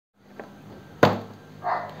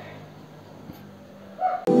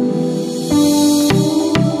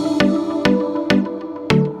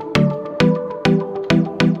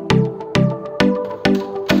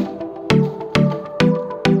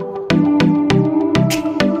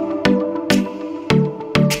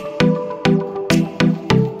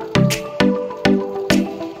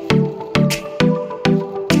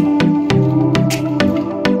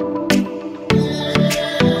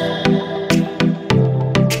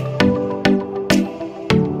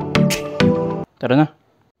Tara na.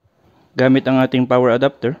 Gamit ang ating power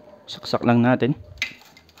adapter, saksak lang natin.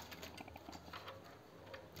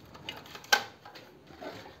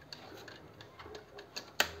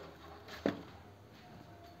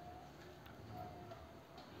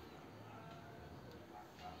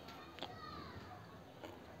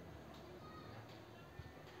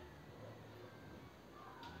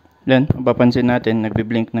 Then, mapapansin natin,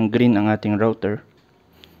 nagbi-blink ng green ang ating router.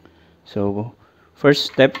 So, first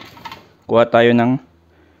step, kuha tayo ng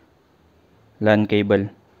LAN cable.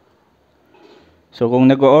 So, kung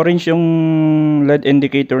nag-orange yung LED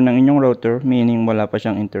indicator ng inyong router, meaning wala pa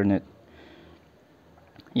siyang internet.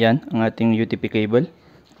 Yan, ang ating UTP cable.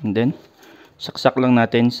 And then, saksak lang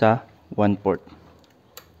natin sa one port.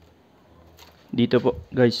 Dito po,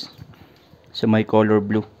 guys, sa may color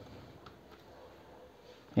blue.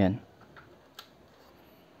 Yan.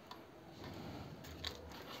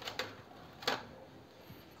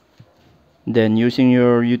 Then, using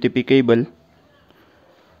your UTP cable,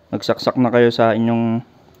 magsaksak na kayo sa inyong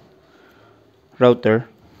router.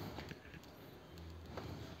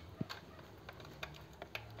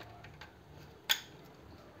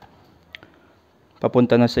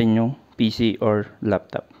 Papunta na sa inyong PC or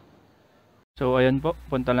laptop. So, ayan po.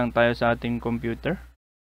 Punta lang tayo sa ating computer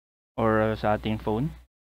or sa ating phone.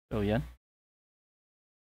 So, yan.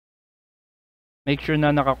 Make sure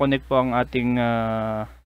na nakakonect po ang ating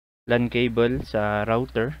LAN cable sa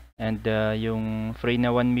router. And yung free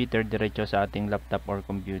na 1 meter diretso sa ating laptop or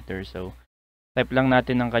computer. So, type lang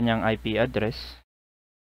natin ang kanyang IP address.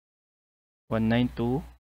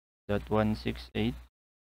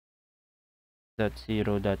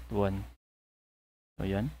 192.168.0.1. So,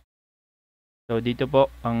 yan. So, dito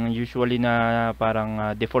po, ang usually na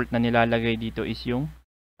parang default na nilalagay dito is yung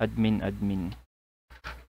admin.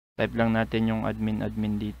 Type lang natin yung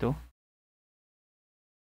admin dito.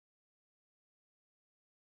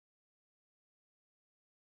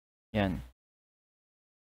 Yan.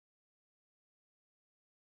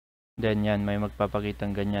 Then yan, may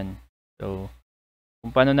magpapakitang ganyan. So, kung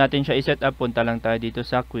paano natin siya i-set up, punta lang tayo dito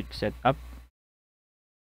sa quick setup.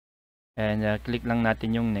 And click lang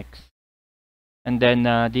natin yung next. And then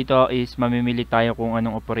dito is mamimili tayo kung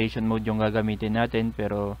anong operation mode yung gagamitin natin.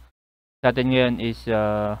 Pero sa atin ngayon is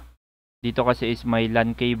dito kasi is may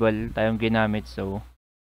LAN cable tayong ginamit. So,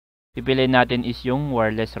 pipiliin natin is yung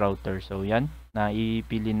wireless router. So, yan.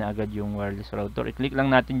 Naipili na agad yung wireless router. I-click lang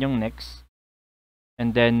natin yung next.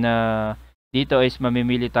 And then, dito is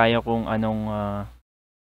mamimili tayo kung anong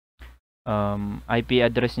IP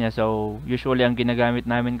address niya. So, usually ang ginagamit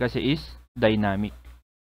namin kasi is dynamic.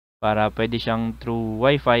 Para pwede siyang through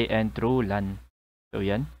Wi-Fi and through LAN. So,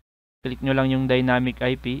 yan. Click nyo lang yung dynamic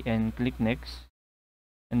IP and click next.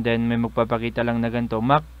 And then, may magpapakita lang na ganito.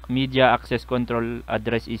 MAC Media Access Control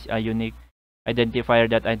Address is a unique identifier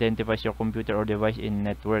that identifies your computer or device in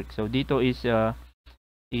network. So, dito is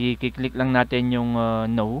i-click lang natin yung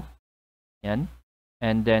no. Yan.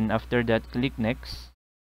 And then, after that, click next.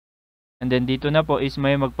 And then, dito na po is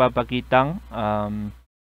may magpapakitang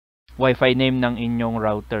Wi-Fi name ng inyong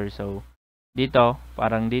router. So, dito,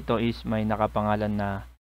 parang dito is may nakapangalan na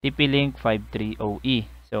TP-Link840N.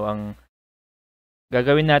 So, ang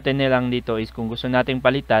gagawin natin nilang dito is kung gusto nating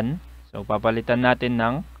palitan, so papalitan natin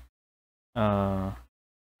ng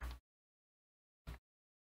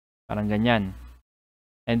parang ganyan.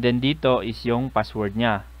 And then dito is yung password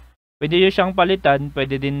niya. Pwede nyo siyang palitan,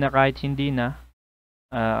 pwede din na kahit hindi na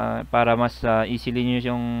para mas easily nyo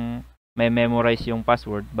yung may memorize yung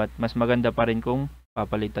password, but mas maganda pa rin kung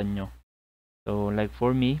papalitan nyo. So like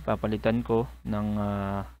for me, papalitan ko ng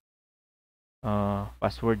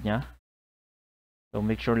password niya. So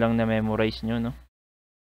make sure lang na memorize nyo, no?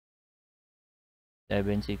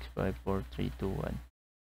 7654321.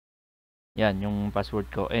 Yan yung password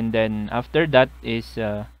ko. And then after that is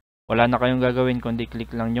wala na kayong gagawin kundi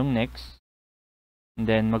click lang yung next. And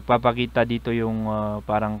then magpapakita dito yung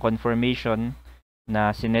parang confirmation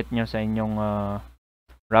na sinet nyo sa inyong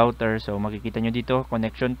router. So makikita nyo dito,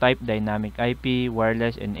 connection type, dynamic IP,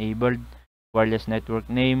 wireless enabled, wireless network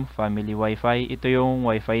name, family Wi-Fi. Ito yung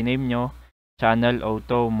Wi-Fi name nyo. Channel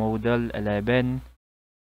auto, model 11,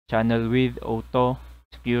 channel width auto,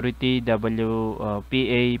 security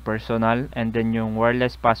WPA personal, and then yung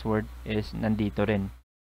wireless password is nandito rin.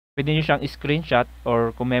 Pwede nyo siyang screenshot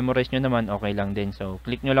or kung memorize nyo naman, okay lang din. So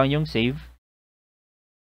click nyo lang yung save.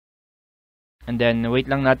 And then, wait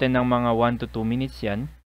lang natin ng mga 1 to 2 minutes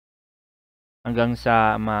yan. Hanggang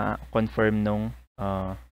sa ma-confirm nung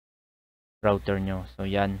router nyo. So,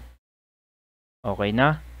 yan. Okay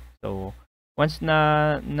na. So, once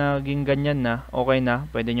na naging ganyan na, okay na.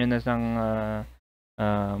 Pwede nyo na sang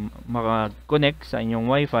maka-connect sa inyong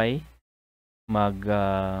Wi-Fi, mag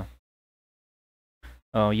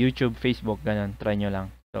YouTube, Facebook, ganun. Try nyo lang.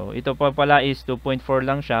 So, ito pa pala is 2.4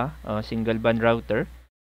 lang siya, single band router.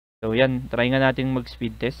 So, yan. Try nga natin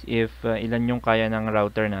mag-speed test if ilan yung kaya ng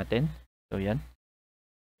router natin. So, yan.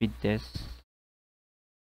 Speed test.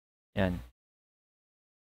 Yan.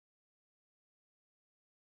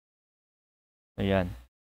 So, yan.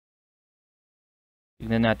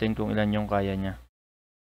 Tignan natin kung ilan yung kaya niya.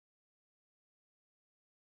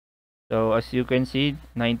 So, as you can see,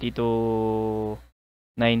 90 to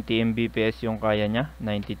 90 Mbps yung kaya niya.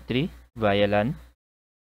 93 via LAN.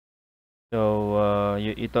 So,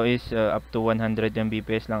 ito is up to 100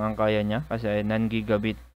 Mbps lang ang kaya niya kasi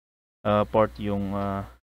non-gigabit port yung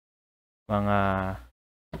mga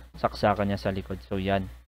saksakan niya sa likod. So, yan.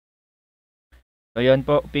 So, yan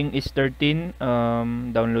po. Ping is 13.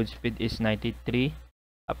 Download speed is 93.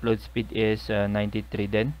 Upload speed is 93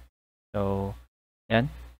 din. So, yan.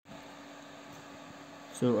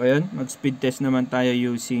 So, ayan. Mag-speed test naman tayo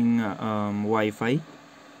using Wi-Fi.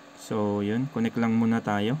 So, yun. Connect lang muna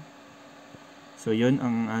tayo. So, yun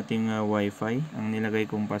ang ating Wi-Fi. Ang nilagay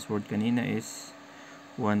kong password kanina is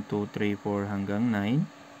 1234 hanggang 9.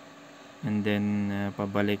 And then,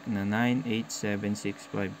 pabalik na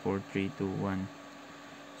 987654321.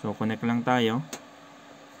 So, connect lang tayo.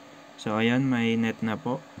 So, ayan. May net na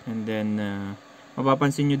po. And then,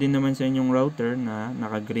 mapapansin nyo din naman sa inyong router na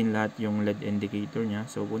naka-green lahat yung LED indicator nya.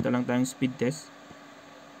 So, punta lang tayong speed test.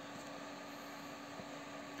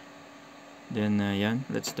 Then, yan.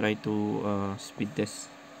 Let's try to speed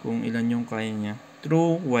test kung ilan yung kaya niya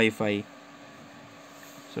through Wi-Fi.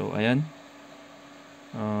 So, ayan.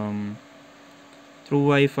 Through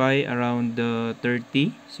Wi-Fi, around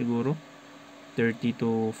 30 siguro. 30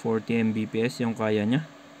 to 40 Mbps yung kaya niya.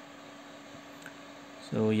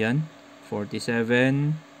 So, yan.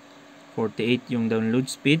 47, 48 yung download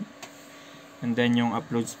speed. And then, yung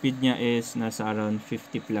upload speed niya is nasa around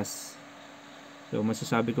 50 plus. So,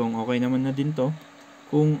 masasabi kong okay naman na din to.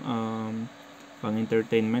 Kung pang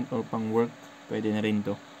entertainment or pang work, pwede na rin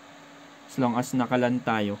to. As long as nakalan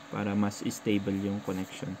tayo para mas stable yung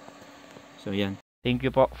connection. So, yan. Thank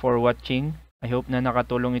you po for watching. I hope na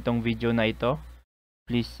nakatulong itong video na ito.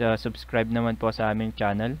 Please subscribe naman po sa aming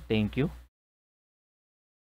channel. Thank you.